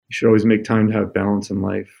should always make time to have balance in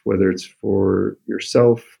life, whether it's for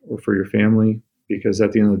yourself or for your family, because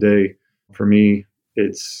at the end of the day, for me,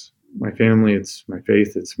 it's my family, it's my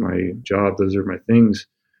faith, it's my job. Those are my things,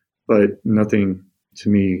 but nothing to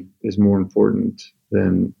me is more important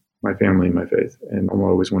than my family and my faith. And I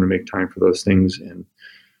always want to make time for those things. And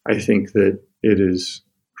I think that it has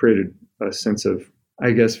created a sense of,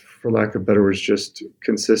 I guess, for lack of better words, just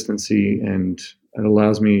consistency. And it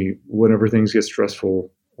allows me, whenever things get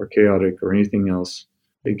stressful or chaotic or anything else,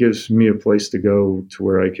 it gives me a place to go to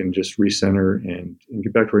where I can just recenter and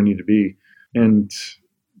get back to where I need to be. And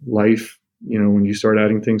life, when you start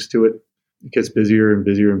adding things to it, it gets busier and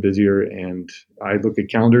busier and busier. And I look at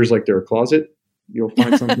calendars like they're a closet. You'll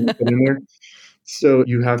find something to put in there. So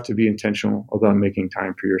you have to be intentional about making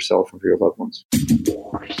time for yourself and for your loved ones.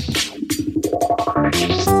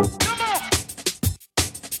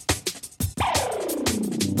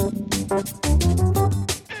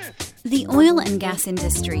 The oil and gas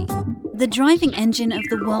industry, the driving engine of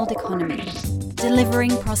the world economy,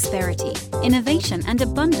 delivering prosperity, innovation, and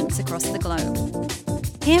abundance across the globe.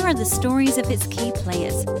 Here are the stories of its key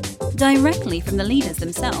players, directly from the leaders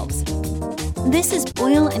themselves. This is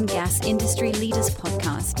Oil and Gas Industry Leaders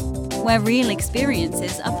Podcast, where real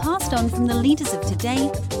experiences are passed on from the leaders of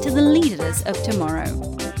today to the leaders of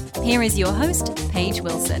tomorrow. Here is your host, Paige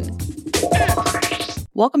Wilson.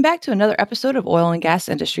 Welcome back to another episode of Oil and Gas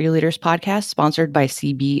Industry Leaders Podcast, sponsored by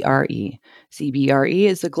CBRE. CBRE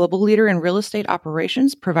is the global leader in real estate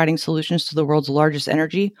operations, providing solutions to the world's largest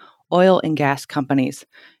energy, oil, and gas companies.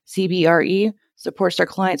 CBRE supports their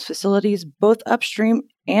clients' facilities both upstream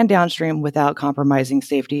and downstream without compromising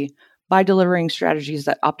safety by delivering strategies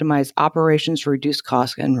that optimize operations to reduce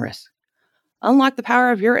costs and risk. Unlock the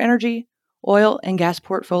power of your energy, oil, and gas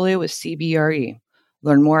portfolio with CBRE.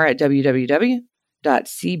 Learn more at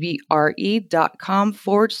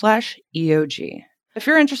www.cbre.com/EOG. If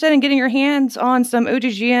you're interested in getting your hands on some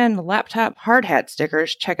OGGN laptop hard hat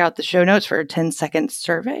stickers, check out the show notes for a 10-second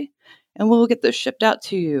survey, and we'll get those shipped out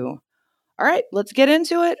to you. All right, let's get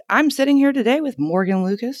into it. I'm sitting here today with Morgan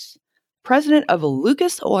Lucas, president of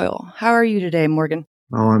Lucas Oil. How are you today, Morgan?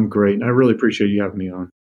 Oh, I'm great. I really appreciate you having me on.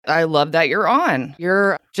 I love that you're on.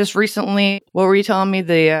 You're just recently, what were you telling me,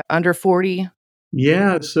 the under 40?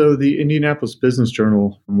 Yeah, so the Indianapolis Business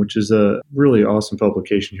Journal, which is a really awesome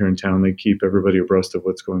publication here in town, they keep everybody abreast of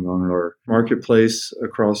what's going on in our marketplace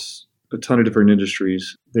across a ton of different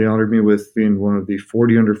industries. They honored me with being one of the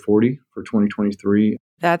 40 under 40 for 2023.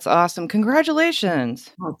 That's awesome.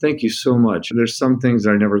 Congratulations. Oh, thank you so much. There's some things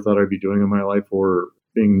that I never thought I'd be doing in my life or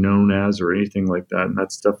being known as or anything like that. And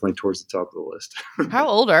that's definitely towards the top of the list. How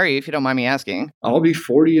old are you, if you don't mind me asking? I'll be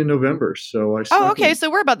 40 in November. So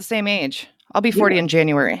so we're about the same age. I'll be 40 in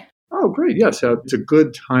January. Oh, great. Yes. It's a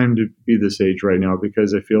good time to be this age right now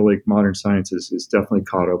because I feel like modern science is definitely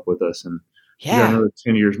caught up with us. And we got another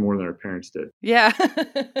 10 years more than our parents did. Yeah.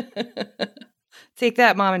 Take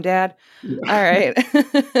that, Mom and Dad. Yeah. All right.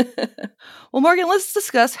 Well, Morgan, let's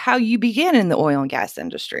discuss how you began in the oil and gas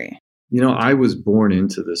industry. I was born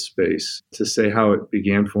into this space. To say how it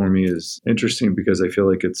began for me is interesting because I feel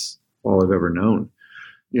like it's all I've ever known.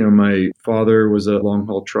 My father was a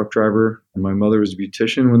long-haul truck driver and my mother was a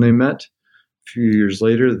beautician when they met. A few years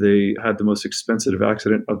later, they had the most expensive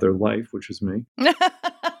accident of their life, which was me.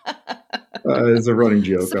 It's a running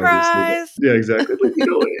joke, Surprise! Obviously. Yeah, exactly. But,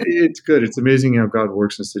 it's good. It's amazing how God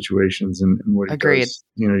works in situations and what he Agreed. does.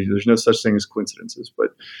 There's no such thing as coincidences.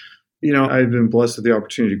 But, I've been blessed with the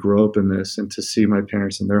opportunity to grow up in this and to see my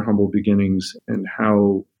parents and their humble beginnings and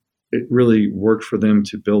how it really worked for them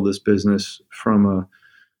to build this business from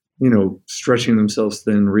stretching themselves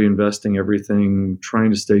thin, reinvesting everything, trying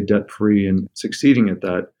to stay debt-free and succeeding at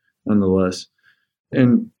that nonetheless,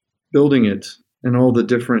 and building it and all the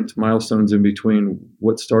different milestones in between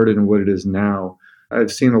what started and what it is now.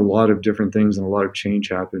 I've seen a lot of different things and a lot of change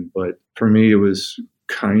happen, but for me, it was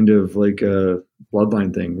kind of like a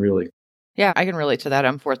bloodline thing, really. Yeah, I can relate to that.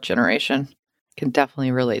 I'm fourth generation. Can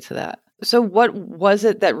definitely relate to that. So what was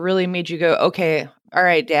it that really made you go, okay, all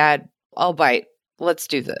right, Dad, I'll bite. Let's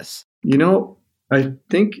do this. I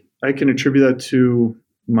think I can attribute that to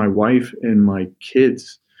my wife and my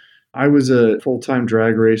kids. I was a full-time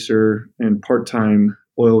drag racer and part-time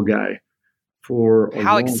oil guy for a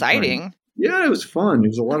How long exciting. time. Yeah, it was fun. It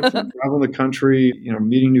was a lot of fun traveling the country,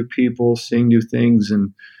 meeting new people, seeing new things,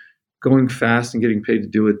 and going fast and getting paid to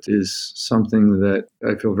do it is something that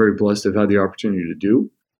I feel very blessed to have had the opportunity to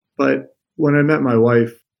do. But when I met my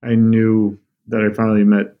wife, I knew that I finally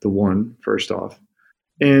met the one, first off.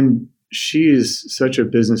 And she is such a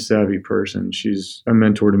business savvy person. She's a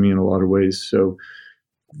mentor to me in a lot of ways. So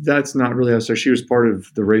that's not really how, so she was part of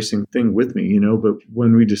the racing thing with me, but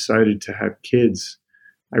when we decided to have kids,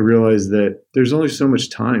 I realized that there's only so much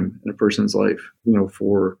time in a person's life,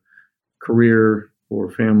 for career, for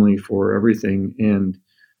family, for everything. And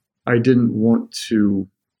I didn't want to,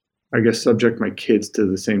 I guess, subject my kids to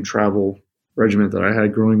the same travel regimen that I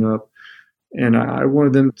had growing up. And I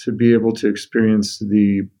wanted them to be able to experience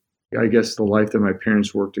the life that my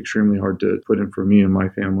parents worked extremely hard to put in for me and my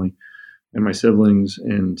family and my siblings.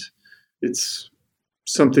 And it's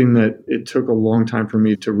something that it took a long time for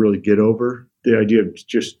me to really get over, the idea of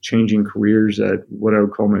just changing careers at what I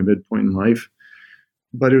would call my midpoint in life.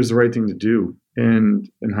 But it was the right thing to do. And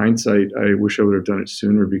in hindsight, I wish I would have done it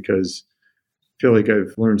sooner, because I feel like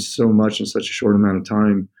I've learned so much in such a short amount of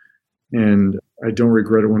time. And I don't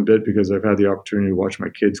regret it one bit, because I've had the opportunity to watch my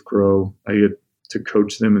kids grow. I get to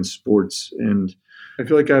coach them in sports. And I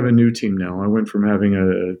feel like I have a new team now. I went from having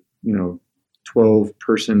a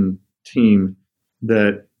 12-person team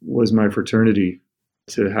that was my fraternity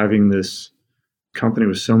to having this company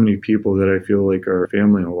with so many people that I feel like are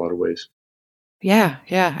family in a lot of ways. Yeah,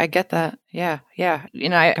 I get that. Yeah.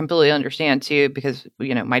 I completely understand too, because,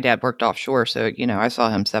 my dad worked offshore. So, I saw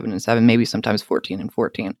him 7 and 7, maybe sometimes 14 and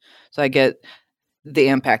 14. So I get the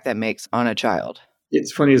impact that makes on a child.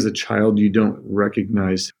 It's funny, as a child, you don't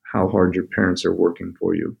recognize how hard your parents are working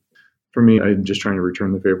for you. For me, I'm just trying to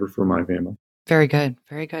return the favor for my family. Very good.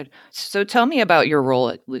 Very good. So tell me about your role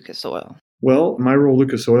at Lucas Oil. Well, my role at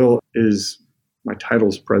Lucas Oil is, my title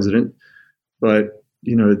is president, but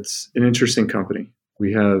it's an interesting company.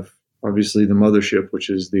 We have obviously the mothership, which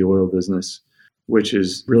is the oil business, which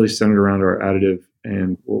is really centered around our additive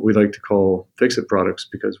and what we like to call fix-it products,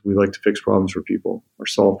 because we like to fix problems for people, or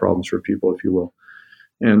solve problems for people, if you will.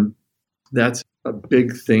 And that's a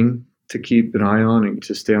big thing to keep an eye on and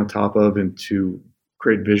to stay on top of and to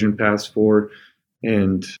create vision paths for.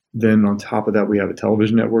 And then on top of that, we have a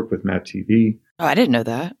television network with Map TV. Oh, I didn't know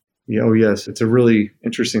that. Yeah, oh, yes. It's a really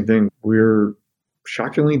interesting thing. We're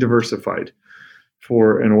shockingly diversified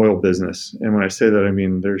for an oil business. And when I say that, I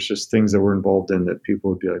mean, there's just things that we're involved in that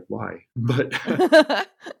people would be like, why? But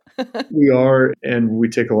we are, and we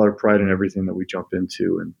take a lot of pride in everything that we jump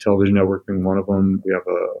into. And television network being one of them. We have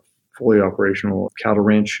a fully operational cattle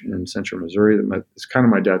ranch in central Missouri. It's kind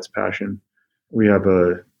of my dad's passion. We have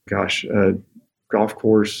a golf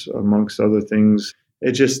course, amongst other things.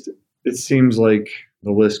 It seems like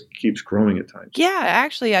the list keeps growing at times. Yeah,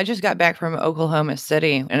 actually, I just got back from Oklahoma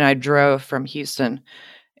City, and I drove from Houston,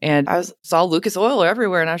 and I saw Lucas Oil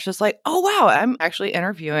everywhere, and I was just like, oh, wow, I'm actually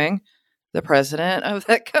interviewing the president of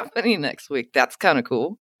that company next week. That's kind of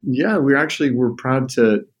cool. Yeah, we're proud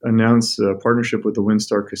to announce a partnership with the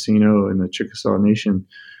WinStar Casino in the Chickasaw Nation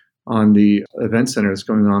on the event center that's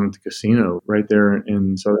going on at the casino right there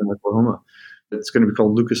in southern Oklahoma. It's going to be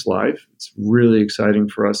called Lucas Live. It's really exciting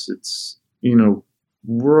for us. It's,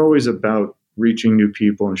 we're always about reaching new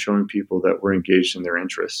people and showing people that we're engaged in their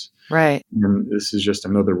interests. Right. And this is just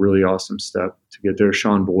another really awesome step to get there.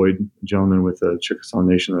 Sean Boyd, a gentleman with the Chickasaw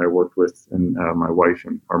Nation that I worked with, and my wife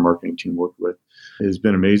and our marketing team worked with, has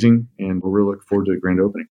been amazing. And we're really looking forward to the grand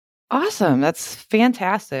opening. Awesome. That's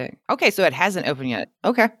fantastic. Okay, so it hasn't opened yet.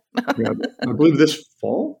 Okay. Yeah, I believe this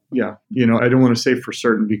fall. Yeah. I don't want to say for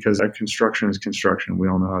certain, because construction is construction. We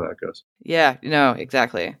all know how that goes. Yeah, no,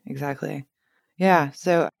 exactly. Yeah.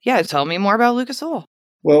 So, tell me more about Lucas Oil.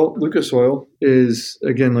 Well, Lucas Oil is,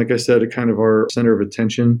 again, like I said, a kind of our center of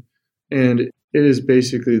attention. And it is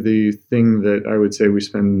basically the thing that I would say we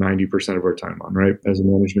spend 90% of our time on, right, as a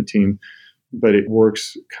management team. But it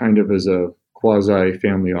works kind of as a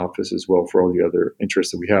quasi-family office as well for all the other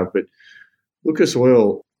interests that we have. But Lucas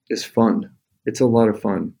Oil is fun. It's a lot of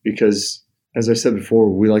fun because, as I said before,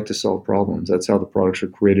 we like to solve problems. That's how the products were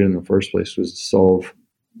created in the first place, was to solve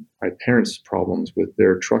my parents' problems with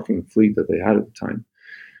their trucking fleet that they had at the time.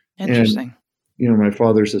 Interesting. And, my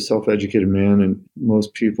father's a self-educated man, and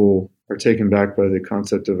most people are taken back by the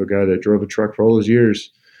concept of a guy that drove a truck for all those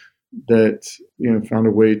years that, found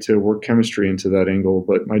a way to work chemistry into that angle.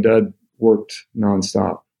 But my dad worked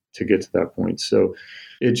nonstop to get to that point. So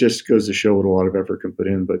it just goes to show what a lot of effort can put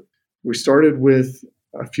in. But we started with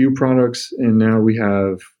a few products, and now we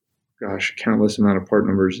have, countless amount of part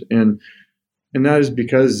numbers. And that is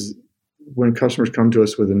because when customers come to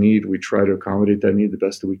us with a need, we try to accommodate that need the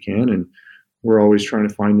best that we can. And we're always trying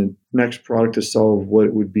to find the next product to solve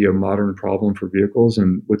what would be a modern problem for vehicles.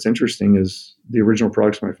 And what's interesting is the original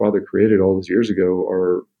products my father created all those years ago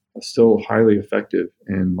are still highly effective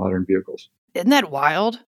in modern vehicles. Isn't that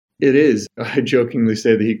wild? It is. I jokingly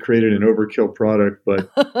say that he created an overkill product, but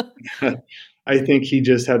I think he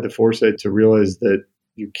just had the foresight to realize that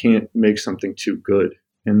you can't make something too good.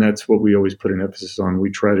 And that's what we always put an emphasis on.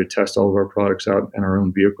 We try to test all of our products out in our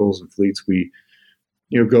own vehicles and fleets. We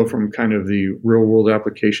go from kind of the real world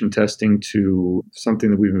application testing to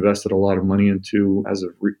something that we've invested a lot of money into as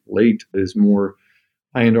of late is more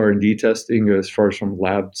high-end R&D testing as far as from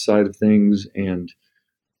lab side of things and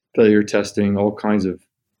failure testing, all kinds of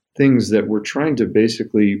things that we're trying to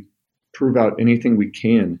basically prove out anything we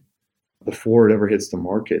can before it ever hits the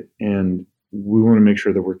market. And we want to make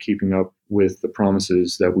sure that we're keeping up with the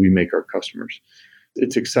promises that we make our customers.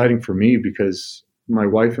 It's exciting for me because my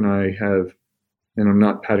wife and I have, and I'm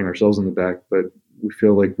not patting ourselves on the back, but we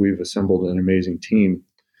feel like we've assembled an amazing team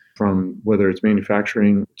from whether it's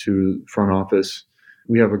manufacturing to front office.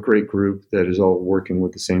 We have a great group that is all working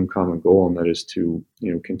with the same common goal, and that is to,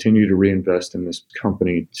 continue to reinvest in this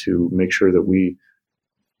company to make sure that we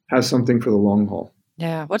have something for the long haul.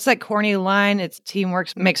 Yeah. What's that corny line? It's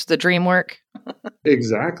teamwork makes the dream work.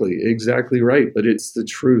 Exactly right. But it's the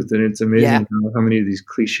truth. And it's amazing how many of these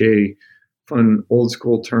cliche, fun, old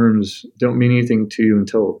school terms don't mean anything to you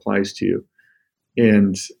until it applies to you.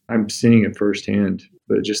 And I'm seeing it firsthand,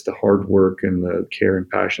 but just the hard work and the care and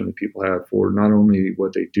passion that people have for not only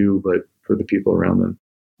what they do, but for the people around them.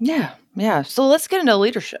 Yeah. Yeah. So let's get into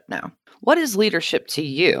leadership now. What is leadership to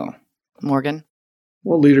you, Morgan?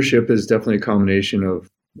 Well, leadership is definitely a combination of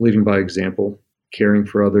leading by example, caring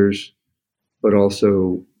for others, but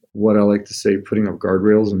also what I like to say, putting up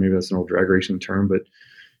guardrails, and maybe that's an old drag racing term, but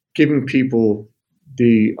giving people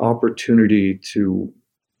the opportunity to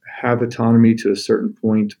have autonomy to a certain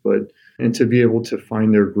point, and to be able to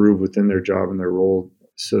find their groove within their job and their role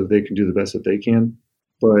so they can do the best that they can,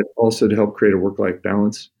 but also to help create a work-life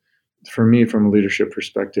balance. For me, from a leadership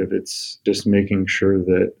perspective, it's just making sure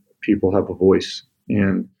that people have a voice.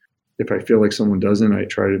 And if I feel like someone doesn't, I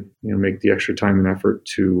try to make the extra time and effort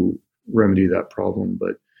to remedy that problem.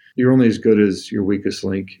 But you're only as good as your weakest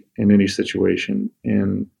link in any situation.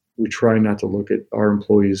 And we try not to look at our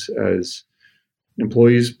employees as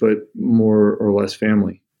employees, but more or less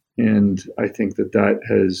family. And I think that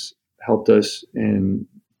has helped us in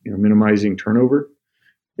minimizing turnover.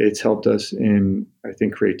 It's helped us in, I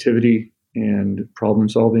think, creativity and problem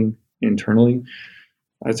solving internally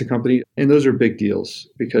as a company. And those are big deals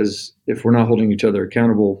because if we're not holding each other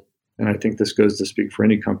accountable, and I think this goes to speak for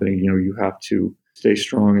any company, you have to stay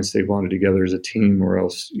strong and stay bonded together as a team, or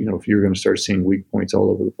else, if you're going to start seeing weak points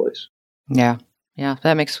all over the place. Yeah. Yeah.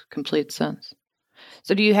 That makes complete sense.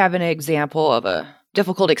 So do you have an example of a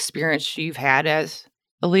difficult experience you've had as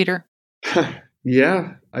a leader?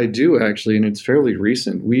 Yeah, I do actually. And it's fairly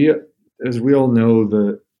recent. As we all know,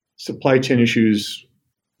 the supply chain issues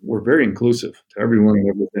were very inclusive to everyone and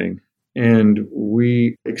everything. And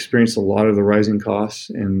we experienced a lot of the rising costs,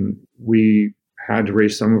 and we had to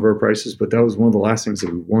raise some of our prices, but that was one of the last things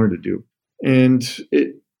that we wanted to do. And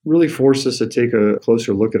it really forced us to take a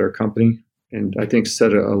closer look at our company and I think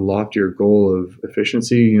set a loftier goal of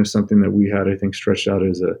efficiency, something that we had, I think, stretched out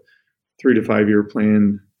as a 3 to 5 year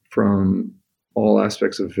plan from all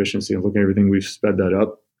aspects of efficiency and look at everything. We've sped that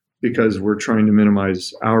up because we're trying to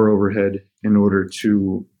minimize our overhead in order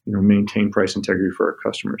to maintain price integrity for our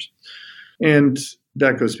customers. And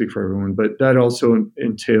that goes to speak for everyone, but that also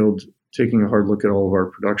entailed taking a hard look at all of our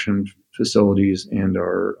production facilities and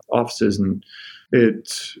our offices. And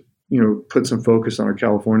it, put some focus on our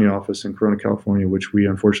California office in Corona, California, which we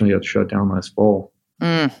unfortunately had to shut down last fall.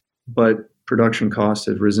 But production costs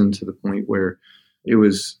had risen to the point where it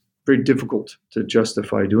was very difficult to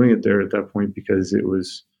justify doing it there at that point because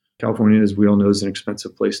California, as we all know, is an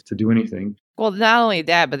expensive place to do anything. Well, not only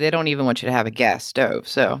that, but they don't even want you to have a gas stove.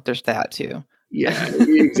 So there's that too. Yeah,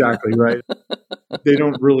 exactly right. They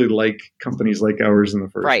don't really like companies like ours in the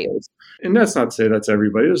first place. And that's not to say that's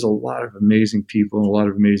everybody. There's a lot of amazing people and a lot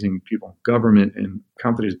of amazing people in government and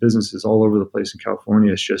companies, businesses all over the place in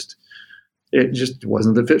California. It just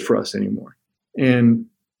wasn't the fit for us anymore. And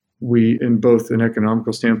we, in both an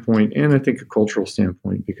economical standpoint and I think a cultural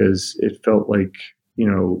standpoint, because it felt like,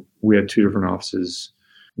 we had two different offices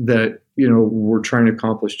that, were trying to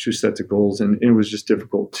accomplish two sets of goals. And it was just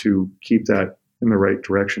difficult to keep that in the right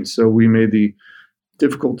direction. So we made the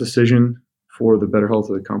difficult decision for the better health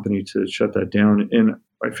of the company to shut that down. And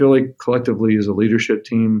I feel like collectively as a leadership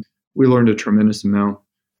team, we learned a tremendous amount.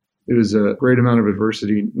 It was a great amount of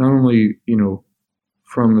adversity, not only,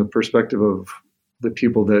 from the perspective of the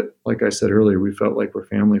people that, like I said earlier, we felt like we're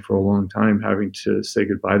family for a long time, having to say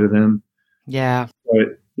goodbye to them. Yeah.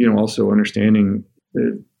 But, also understanding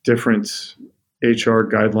the different HR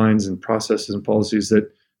guidelines and processes and policies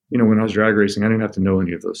that, when I was drag racing, I didn't have to know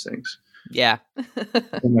any of those things. Yeah.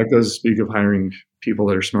 And that goes to speak of hiring people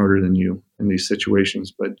that are smarter than you in these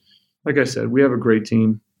situations. But like I said, we have a great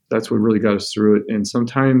team. That's what really got us through it. And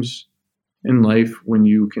sometimes in life, when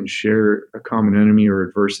you can share a common enemy or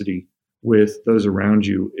adversity with those around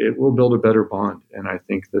you, it will build a better bond. And I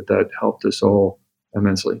think that helped us all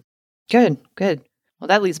immensely. Good, good. Well,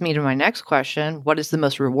 that leads me to my next question. What is the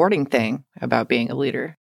most rewarding thing about being a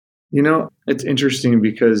leader? It's interesting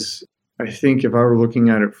because I think if I were looking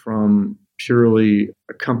at it from purely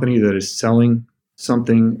a company that is selling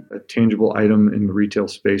something, a tangible item in the retail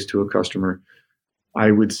space to a customer,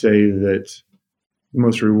 I would say that the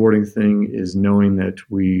most rewarding thing is knowing that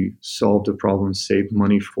we solved a problem, saved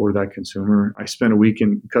money for that consumer. I spent a week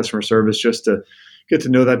in customer service just to get to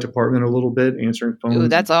know that department a little bit, answering phones. Ooh,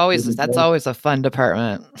 that's always a fun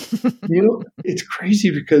department. It's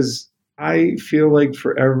crazy because I feel like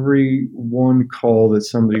for every one call that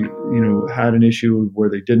somebody, had an issue where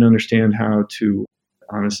they didn't understand how to,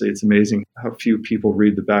 honestly, it's amazing how few people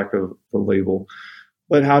read the back of the label,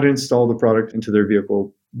 but how to install the product into their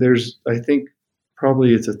vehicle. I think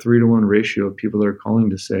probably it's a 3-to-1 ratio of people that are calling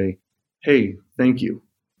to say, hey, thank you.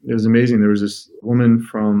 It was amazing. There was this woman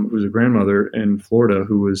who was a grandmother in Florida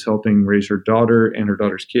who was helping raise her daughter and her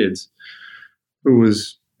daughter's kids, who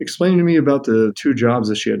was explaining to me about the 2 jobs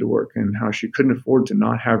that she had to work and how she couldn't afford to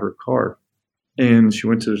not have her car. And she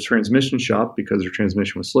went to the transmission shop because her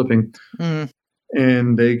transmission was slipping.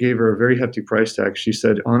 And they gave her a very hefty price tag. She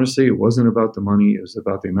said, honestly, it wasn't about the money. It was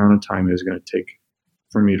about the amount of time it was going to take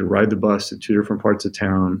for me to ride the bus to 2 different parts of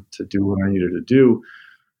town to do what I needed to do.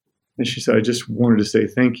 And she said, I just wanted to say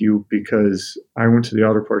thank you because I went to the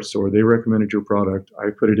auto parts store. They recommended your product. I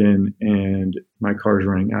put it in and my car is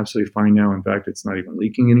running absolutely fine now. In fact, it's not even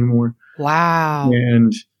leaking anymore. Wow.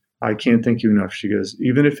 And I can't thank you enough. She goes,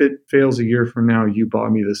 even if it fails a year from now, you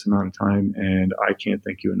bought me this amount of time and I can't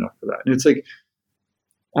thank you enough for that. And it's like,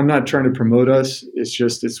 I'm not trying to promote us.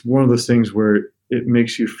 It's one of those things where it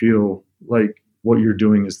makes you feel like what you're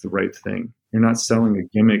doing is the right thing. You're not selling a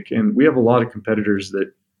gimmick. And we have a lot of competitors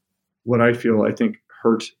that I think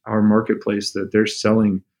hurt our marketplace, that they're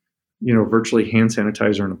selling, virtually hand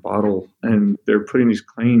sanitizer in a bottle. And they're putting these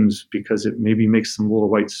claims because it maybe makes some little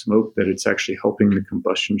white smoke that it's actually helping the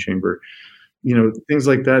combustion chamber, things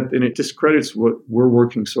like that. And it discredits what we're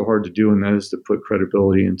working so hard to do. And that is to put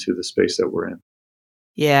credibility into the space that we're in.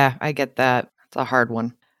 Yeah, I get that. It's a hard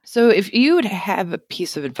one. So if you would have a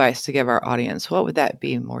piece of advice to give our audience, what would that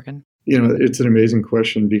be, Morgan? It's an amazing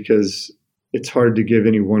question because it's hard to give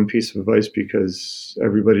any one piece of advice because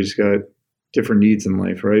everybody's got different needs in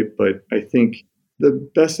life, right? But I think the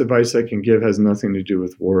best advice I can give has nothing to do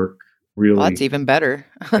with work, really. Well, that's even better.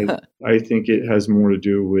 I think it has more to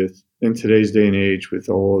do with, in today's day and age, with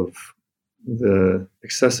all of the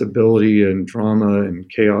accessibility and drama and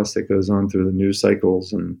chaos that goes on through the news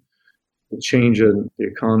cycles and the change in the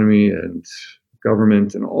economy and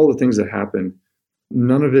government and all the things that happen.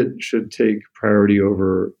 None of it should take priority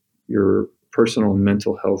over your personal and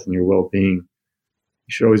mental health and your well-being. You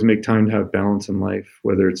should always make time to have balance in life,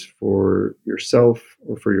 whether it's for yourself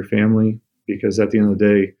or for your family, because at the end of the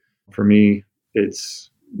day, for me, it's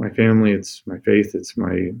my family, it's my faith, it's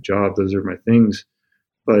my job. Those are my things.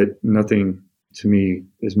 But nothing to me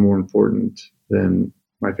is more important than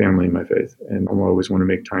my family and my faith. And I always want to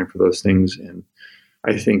make time for those things. And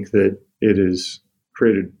I think that it has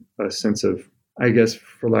created a sense of, I guess,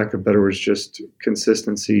 for lack of better words, just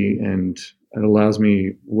consistency. And it allows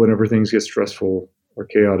me, whenever things get stressful or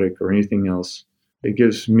chaotic or anything else, it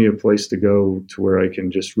gives me a place to go to where I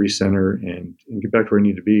can just recenter and get back to where I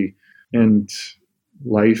need to be. And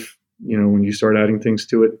life, when you start adding things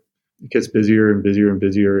to it, it gets busier and busier and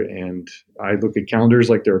busier. And I look at calendars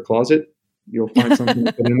like they're a closet. You'll find something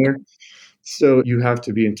to put in there. So you have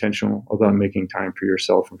to be intentional about making time for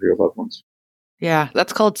yourself and for your loved ones. Yeah,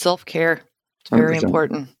 that's called self-care. It's very 100%.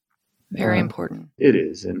 Important. Very important. It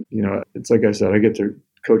is. And, it's like I said, I get to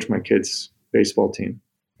coach my kids' baseball team.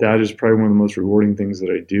 That is probably one of the most rewarding things that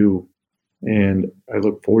I do. And I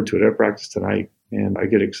look forward to it. I practice tonight and I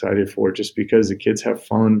get excited for it just because the kids have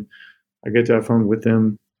fun. I get to have fun with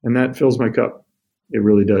them. And that fills my cup. It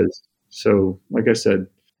really does. So, like I said,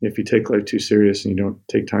 if you take life too serious and you don't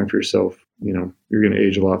take time for yourself, you're going to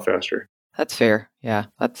age a lot faster. That's fair. Yeah,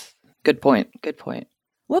 that's good point. Good point.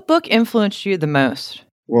 What book influenced you the most?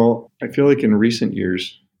 Well, I feel like in recent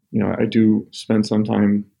years, I do spend some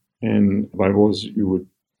time in the Bible, as you would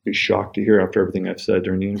be shocked to hear after everything I've said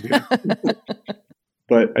during the interview.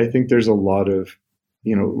 But I think there's a lot of,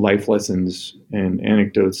 life lessons and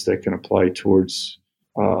anecdotes that can apply towards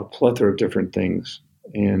a plethora of different things.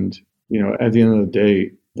 And, at the end of the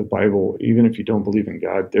day, the Bible, even if you don't believe in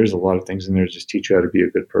God, there's a lot of things in there to just teach you how to be a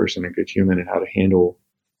good person, a good human, and how to handle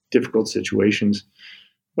difficult situations.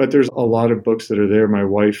 But there's a lot of books that are there. My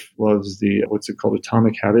wife loves the, what's it called,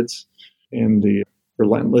 Atomic Habits and the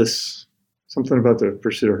Relentless, something about the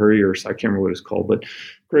Pursuit of Hurry, or I can't remember what it's called, but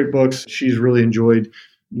great books. She's really enjoyed.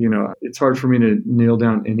 It's hard for me to nail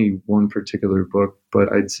down any one particular book,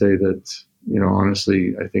 but I'd say that,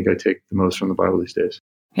 honestly, I think I take the most from the Bible these days.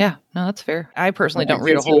 Yeah, no, that's fair. I personally don't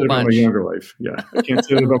read a whole bunch. About my younger life. Yeah, I can't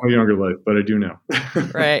say that about my younger life, but I do now.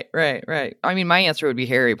 Right. I mean, my answer would be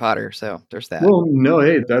Harry Potter, so there's that. Well, no,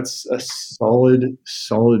 hey, that's a solid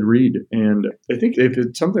read. And I think if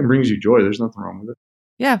something brings you joy, there's nothing wrong with it.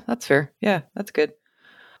 Yeah, that's fair. Yeah, that's good.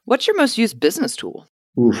 What's your most used business tool?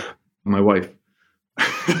 Oof, my wife.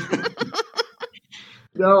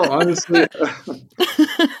 No, honestly.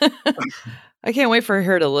 I can't wait for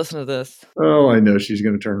her to listen to this. Oh, I know she's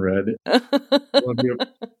going to turn red.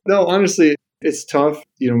 No, honestly, it's tough.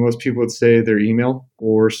 Most people would say their email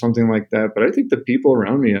or something like that. But I think the people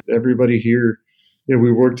around me, everybody here,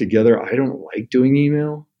 we work together. I don't like doing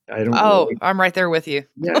email. I'm right there with you.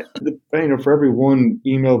 Yeah. For every one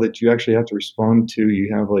email that you actually have to respond to,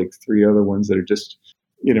 you have like 3 other ones that are just,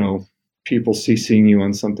 people CCing you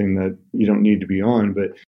on something that you don't need to be on.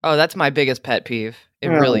 But that's my biggest pet peeve. It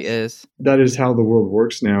really is. That is how the world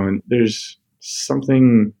works now. And there's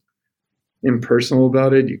something impersonal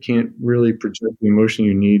about it. You can't really project the emotion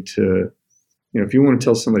you need to, if you want to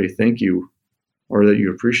tell somebody thank you or that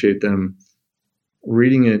you appreciate them,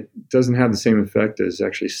 reading it doesn't have the same effect as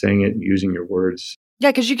actually saying it and using your words. Yeah,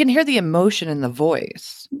 because you can hear the emotion in the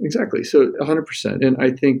voice. Exactly. So 100%. And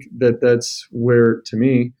I think that that's where, to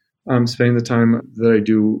me, I'm spending the time that I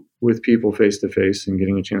do with people face to face and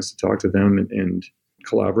getting a chance to talk to them and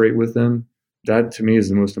collaborate with them. That, to me, is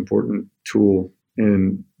the most important tool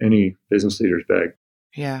in any business leader's bag.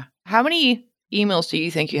 Yeah. How many emails do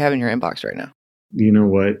you think you have in your inbox right now? You know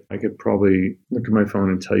what? I could probably look at my phone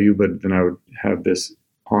and tell you, but then I would have this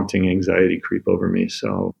haunting anxiety creep over me.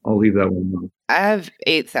 So I'll leave that one alone. I have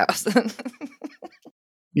 8,000.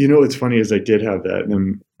 What's funny is I did have that. And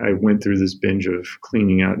then I went through this binge of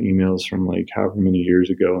cleaning out emails from like however many years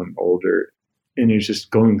ago and older. And it's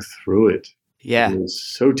just going through it. Yeah. It was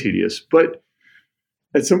so tedious. But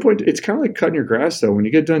at some point, it's kind of like cutting your grass, though. When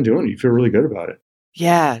you get done doing it, you feel really good about it.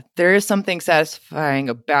 Yeah, there is something satisfying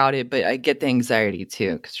about it, but I get the anxiety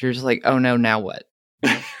too, because you're just like, oh no, now what?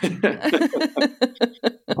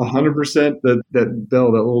 100%. That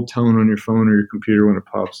bell, that little tone on your phone or your computer when it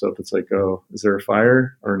pops up, it's like, oh, is there a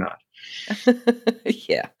fire or not?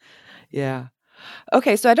 Yeah.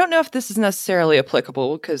 Okay, so I don't know if this is necessarily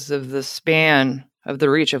applicable because of the span of the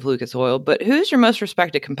reach of Lucas Oil, but who's your most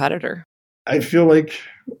respected competitor? I feel like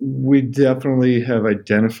we definitely have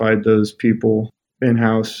identified those people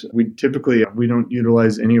in-house. We don't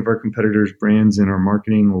utilize any of our competitors' brands in our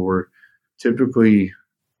marketing, or typically,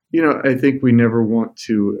 I think we never want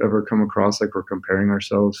to ever come across like we're comparing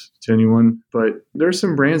ourselves to anyone. But there's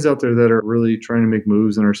some brands out there that are really trying to make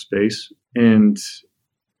moves in our space. And,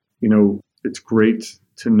 it's great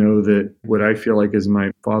to know that what I feel like is my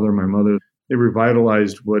father, my mother, they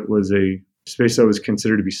revitalized what was a space that was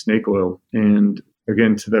considered to be snake oil. And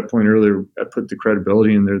again, to that point earlier, I put the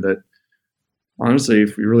credibility in there that honestly,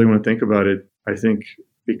 if you really want to think about it, I think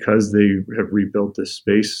because they have rebuilt this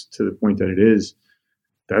space to the point that it is,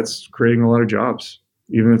 that's creating a lot of jobs.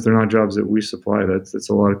 Even if they're not jobs that we supply, that's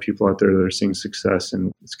a lot of people out there that are seeing success.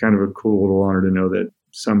 And it's kind of a cool little honor to know that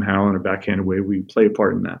somehow in a backhanded way, we play a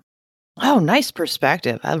part in that. Oh, nice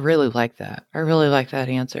perspective. I really like that. I really like that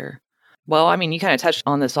answer. Well, I mean, you kind of touched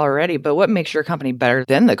on this already, but what makes your company better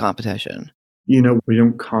than the competition? We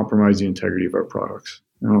don't compromise the integrity of our products.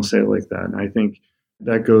 And I'll say it like that. And I think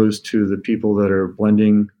that goes to the people that are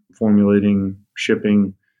blending, formulating,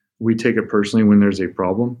 shipping. We take it personally when there's a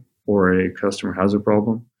problem or a customer has a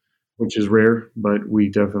problem, which is rare, but we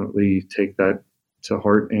definitely take that to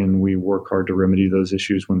heart and we work hard to remedy those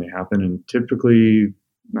issues when they happen. And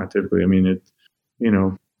not typically, I mean,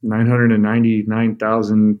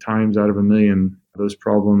 999,000 times out of a million, those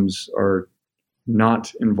problems are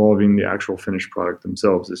not involving the actual finished product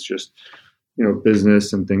themselves. It's just,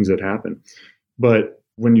 business and things that happen. But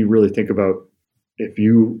when you really think about, if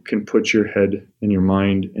you can put your head and your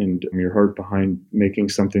mind and your heart behind making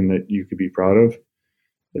something that you could be proud of,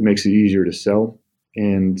 it makes it easier to sell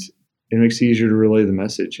and it makes it easier to relay the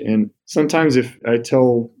message. And sometimes if I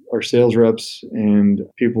tell our sales reps and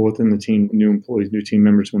people within the team, new employees, new team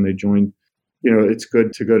members, when they join, it's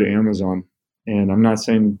good to go to Amazon. And I'm not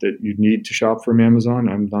saying that you need to shop from Amazon.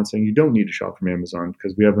 I'm not saying you don't need to shop from Amazon,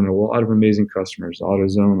 because we have a lot of amazing customers: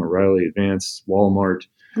 AutoZone, O'Reilly, Advance, Walmart,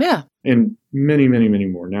 and many, many, many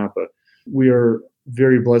more, Napa. We are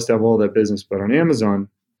very blessed to have all that business. But on Amazon,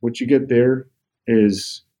 what you get there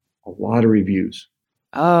is a lot of reviews.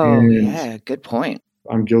 Oh, yeah, good point.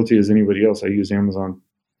 I'm guilty as anybody else. I use Amazon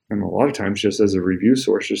and a lot of times just as a review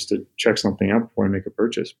source, just to check something out before I make a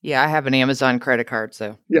purchase. Yeah, I have an Amazon credit card,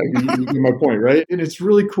 so. Yeah, you get my point, right? And it's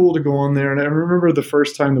really cool to go on there. And I remember the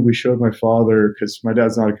first time that we showed my father, because my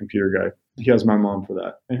dad's not a computer guy. He has my mom for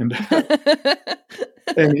that.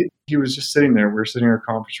 And he was just sitting there. We were sitting in our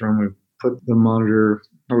conference room. We put the monitor,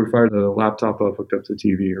 or we fired the laptop up, hooked up to the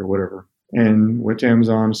TV or whatever, and went to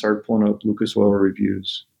Amazon and started pulling up Lucas Oil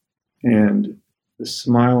reviews. And the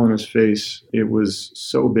smile on his face, it was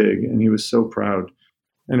so big, and he was so proud.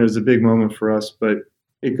 And it was a big moment for us, but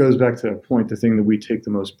it goes back to that point. The thing that we take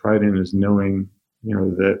the most pride in is knowing,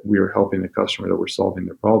 that we are helping the customer, that we're solving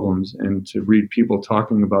their problems, and to read people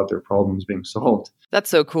talking about their problems being solved.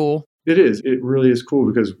 That's so cool. It is. It really is cool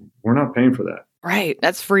because we're not paying for that. Right.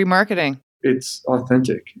 That's free marketing. It's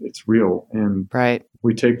authentic. It's real. And right.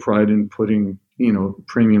 We take pride in putting,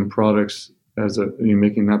 premium products as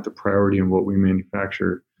making that the priority in what we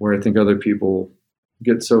manufacture, where I think other people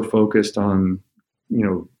get so focused on,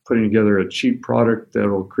 putting together a cheap product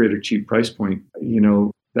that'll create a cheap price point.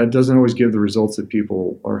 That doesn't always give the results that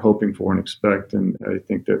people are hoping for and expect. And I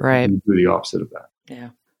think that we do the opposite of that. Yeah.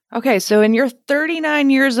 Okay. So in your 39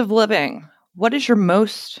 years of living, what is your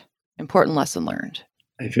most important lesson learned?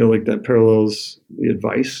 I feel like that parallels the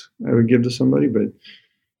advice I would give to somebody. But,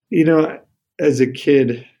 as a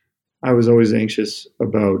kid, I was always anxious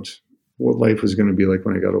about what life was going to be like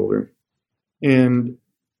when I got older. And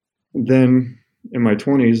then in my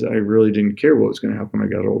 20s, I really didn't care what was going to happen when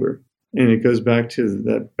I got older. And it goes back to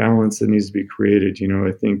that balance that needs to be created.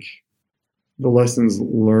 I think the lessons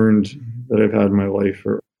learned that I've had in my life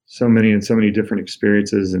are so many different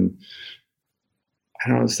experiences. And I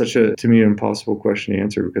don't know, it's such to me, an impossible question to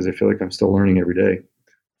answer because I feel like I'm still learning every day,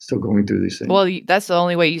 still going through these things. Well, that's the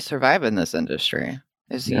only way you survive in this industry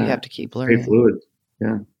is you have to keep learning. Stay fluid.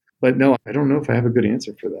 Yeah. But no, I don't know if I have a good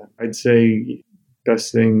answer for that. I'd say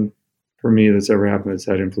best thing for me that's ever happened that's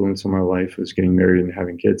had influence on my life was getting married and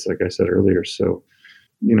having kids, like I said earlier. So,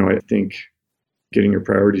 I think getting your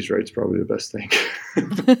priorities right is probably the best thing.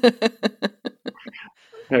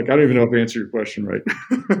 Heck, I don't even know if I answered your question right.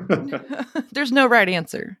 There's no right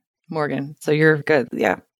answer, Morgan. So you're good.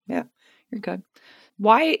 Yeah, you're good.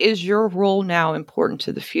 Why is your role now important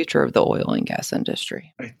to the future of the oil and gas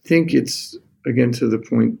industry? I think it's, again, to the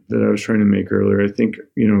point that I was trying to make earlier. I think,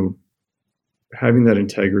 having that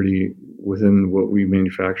integrity within what we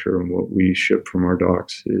manufacture and what we ship from our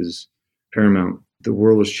docks is paramount. The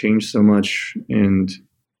world has changed so much, and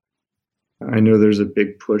I know there's a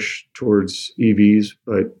big push towards EVs,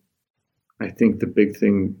 but I think the big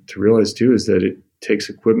thing to realize too is that it takes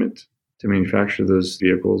equipment to manufacture those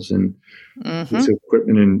vehicles, and it's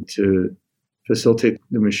equipment and to facilitate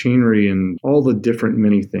the machinery and all the different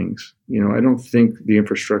many things. I don't think the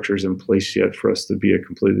infrastructure is in place yet for us to be a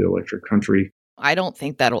completely electric country. I don't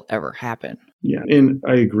think that'll ever happen. Yeah. And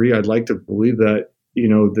I agree. I'd like to believe that,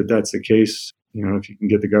 that's the case. If you can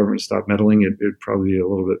get the government to stop meddling, it'd probably be a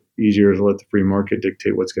little bit easier to let the free market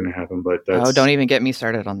dictate what's going to happen. But that's don't even get me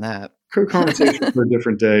started on that. Conversation for a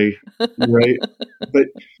different day, right? But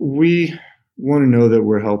we want to know that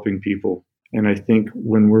we're helping people. And I think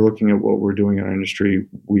when we're looking at what we're doing in our industry,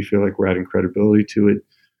 we feel like we're adding credibility to it.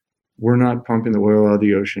 We're not pumping the oil out of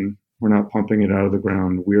the ocean. We're not pumping it out of the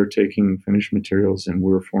ground. We are taking finished materials and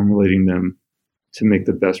we're formulating them to make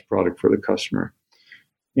the best product for the customer.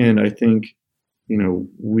 And I think,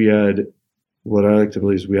 we add, what I like to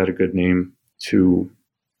believe is we add a good name to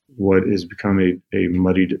what has become a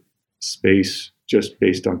muddied space just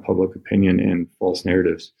based on public opinion and false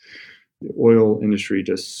narratives. The oil industry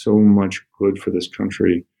does so much good for this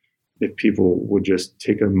country. If people would just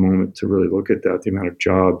take a moment to really look at that, the amount of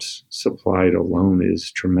jobs supplied alone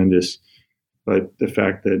is tremendous. But the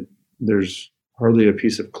fact that there's hardly a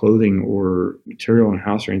piece of clothing or material in a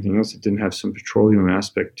house or anything else that didn't have some petroleum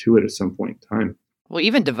aspect to it at some point in time. Well,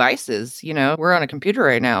 even devices, we're on a computer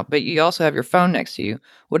right now, but you also have your phone next to you.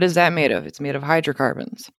 What is that made of? It's made of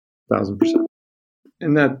hydrocarbons. 1,000%.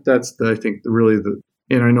 And that's I think really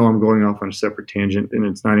and I know I'm going off on a separate tangent and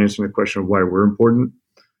it's not answering the question of why we're important,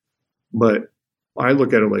 but I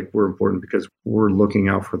look at it like we're important because we're looking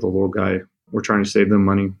out for the little guy. We're trying to save them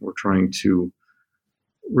money. We're trying to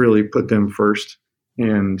really put them first.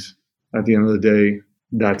 And at the end of the day,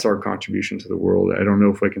 that's our contribution to the world. I don't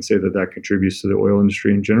know if I can say that contributes to the oil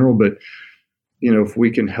industry in general, but if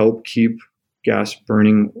we can help keep gas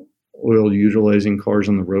burning, oil utilizing cars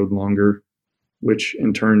on the road longer, which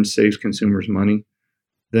in turn saves consumers money,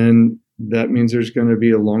 then that means there's going to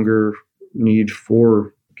be a longer need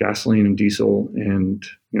for gasoline and diesel and,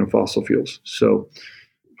 fossil fuels. So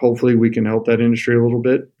hopefully we can help that industry a little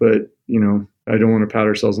bit, but, I don't want to pat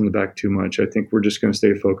ourselves on the back too much. I think we're just going to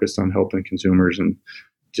stay focused on helping consumers and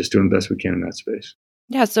just doing the best we can in that space.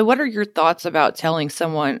 Yeah. So what are your thoughts about telling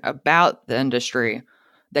someone about the industry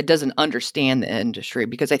that doesn't understand the industry?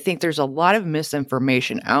 Because I think there's a lot of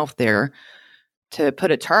misinformation out there to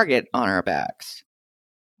put a target on our backs.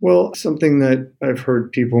 Well, something that I've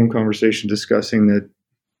heard people in conversation discussing, that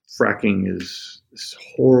fracking is this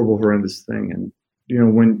horrible, horrendous thing. And,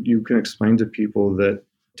 when you can explain to people that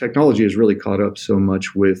technology has really caught up so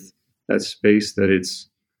much with that space, that it's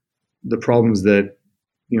the problems that,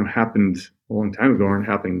 happened a long time ago aren't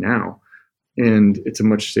happening now. And it's a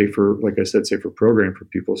much safer, like I said, safer program for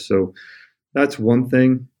people. So that's one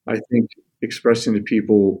thing. I think expressing to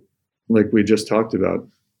people, like we just talked about,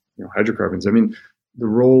 hydrocarbons. I mean, the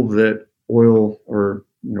role that oil or,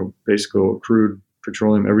 basically crude,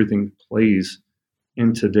 petroleum, everything plays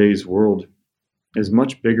in today's world is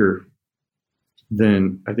much bigger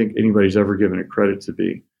than I think anybody's ever given it credit to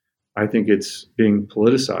be. I think it's being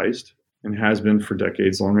politicized and has been for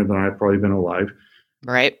decades, longer than I've probably been alive.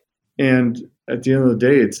 Right. And at the end of the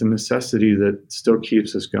day, it's a necessity that still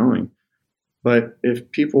keeps us going. But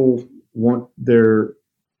if people want their,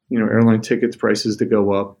 airline tickets prices to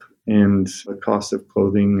go up and the cost of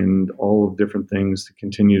clothing and all of different things to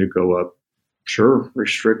continue to go up, sure,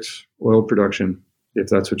 restrict oil production. If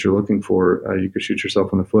that's what you're looking for, you could shoot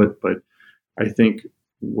yourself in the foot. But I think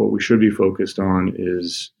what we should be focused on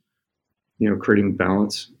is, creating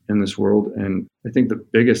balance in this world. And I think the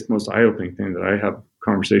biggest, most eye-opening thing that I have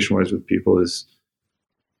conversation-wise with people is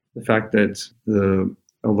the fact that the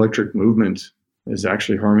electric movement is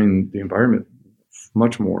actually harming the environment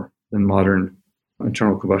much more than modern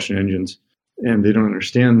internal combustion engines. And they don't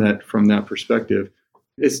understand that from that perspective.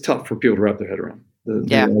 It's tough for people to wrap their head around.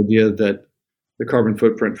 The idea that the carbon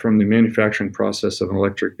footprint from the manufacturing process of an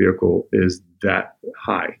electric vehicle is that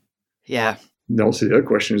high. Yeah. Also, the other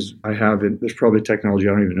question is, there's probably technology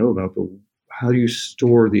I don't even know about, but how do you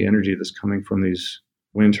store the energy that's coming from these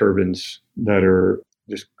wind turbines that are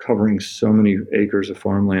just covering so many acres of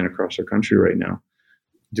farmland across our country right now?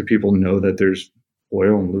 Do people know that there's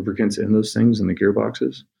oil and lubricants in those things in the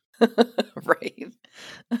gearboxes? Right.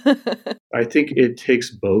 I think it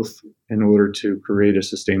takes both in order to create a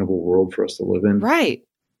sustainable world for us to live in. Right.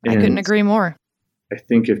 I couldn't agree more. I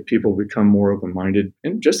think if people become more open-minded,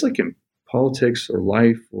 and just like in politics or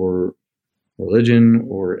life or religion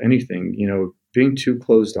or anything, being too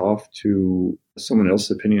closed off to someone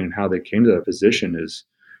else's opinion and how they came to that position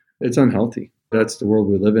it's unhealthy. That's the world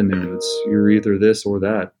we live in, and you're either this or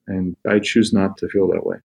that. And I choose not to feel that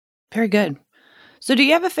way. Very good. So do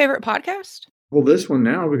you have a favorite podcast? Well, this one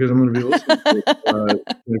now, because I'm going to be listening to it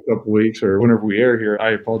in a couple of weeks or whenever we air here.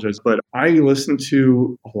 I apologize. But I listen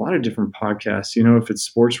to a lot of different podcasts. If it's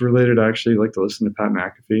sports related, I actually like to listen to Pat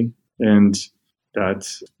McAfee. And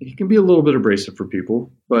he can be a little bit abrasive for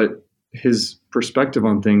people, but his perspective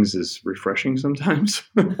on things is refreshing sometimes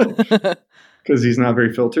because he's not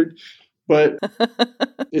very filtered. But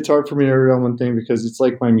it's hard for me to agree on one thing because it's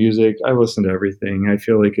like my music. I listen to everything. I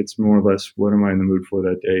feel like it's more or less what am I in the mood for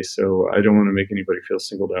that day. So I don't want to make anybody feel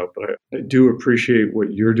singled out, but I do appreciate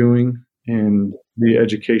what you're doing and the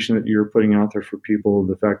education that you're putting out there for people,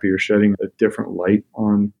 the fact that you're shedding a different light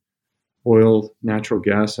on oil, natural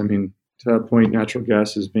gas. I mean, to that point, natural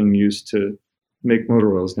gas is being used to make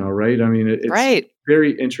motor oils now, right? I mean, it's right.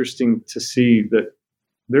 Very interesting to see that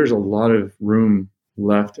there's a lot of room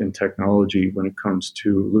left in technology when it comes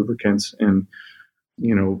to lubricants. And,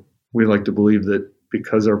 we like to believe that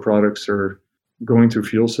because our products are going through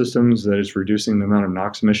fuel systems, that it's reducing the amount of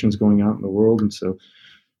NOx emissions going out in the world. And so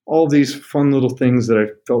all these fun little things that I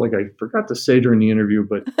felt like I forgot to say during the interview,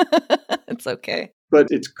 but it's okay. But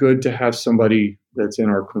it's good to have somebody that's in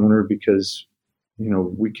our corner because,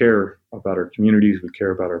 we care about our communities. We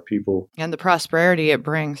care about our people. And the prosperity it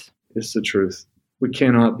brings. It's the truth. We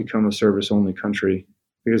cannot become a service-only country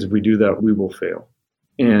because if we do that, we will fail.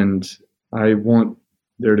 And I want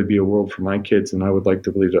there to be a world for my kids, and I would like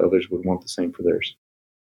to believe that others would want the same for theirs.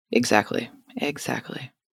 Exactly.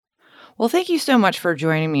 Well, thank you so much for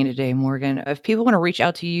joining me today, Morgan. If people want to reach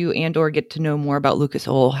out to you and or get to know more about Lucas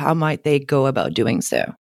Oil, how might they go about doing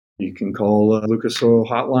so? You can call Lucas Oil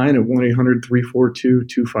hotline at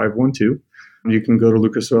 1-800-342-2512. You can go to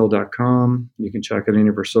lucasoil.com. You can check out any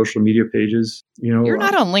of our social media pages. You're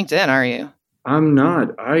not on LinkedIn, are you? I'm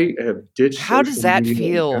not. I have ditched. How does that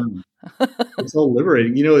feel? It's all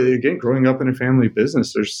liberating. Again, growing up in a family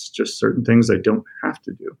business, there's just certain things I don't have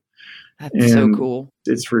to do. That's so cool.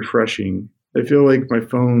 It's refreshing. I feel like my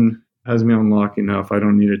phone has me on lock enough. I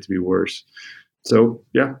don't need it to be worse. So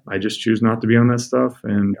yeah, I just choose not to be on that stuff,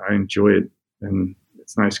 and I enjoy it. And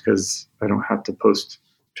it's nice because I don't have to post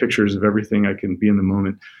pictures of everything. I can be in the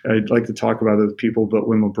moment. I'd like to talk about other people, but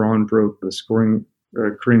when LeBron broke the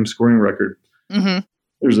Kareem scoring record,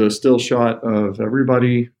 there's a still shot of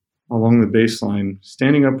everybody along the baseline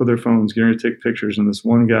standing up with their phones, getting to take pictures, and this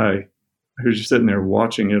one guy who's just sitting there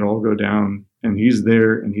watching it all go down, and he's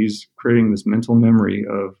there and he's creating this mental memory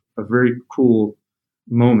of a very cool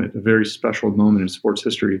moment, a very special moment in sports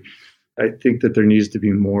history. I think that there needs to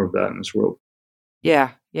be more of that in this world.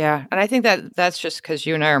 Yeah. And I think that's just because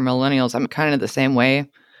you and I are millennials. I'm kind of the same way.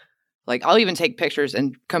 Like, I'll even take pictures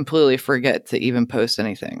and completely forget to even post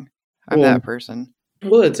anything. I'm that person.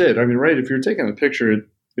 Well, that's it. I mean, right, if you're taking a picture,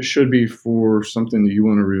 it should be for something that you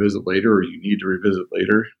want to revisit later or you need to revisit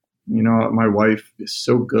later. You know, my wife is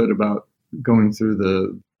so good about going through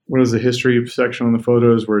the history section on the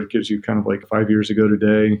photos where it gives you kind of like 5 years ago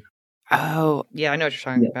today. Oh, yeah, I know what you're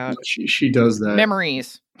talking about. She does that.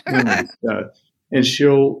 Memories. Yeah. And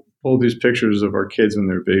she'll pull these pictures of our kids when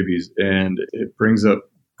they're babies, and it brings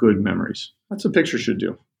up good memories. That's what pictures should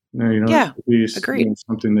do. Yeah, agreed.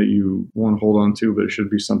 Something that you want to hold on to, but it should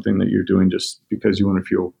be something that you're doing just because you want to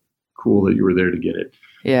feel cool that you were there to get it.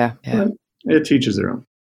 Yeah. But it teaches their own.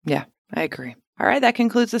 Yeah, I agree. All right, that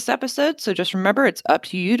concludes this episode. So just remember, it's up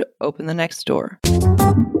to you to open the next door.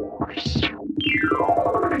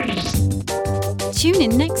 Tune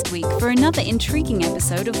in next week for another intriguing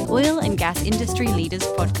episode of Oil and Gas Industry Leaders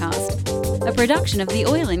Podcast, a production of the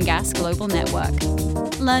Oil and Gas Global Network.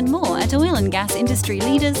 Learn more at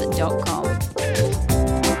oilandgasindustryleaders.com.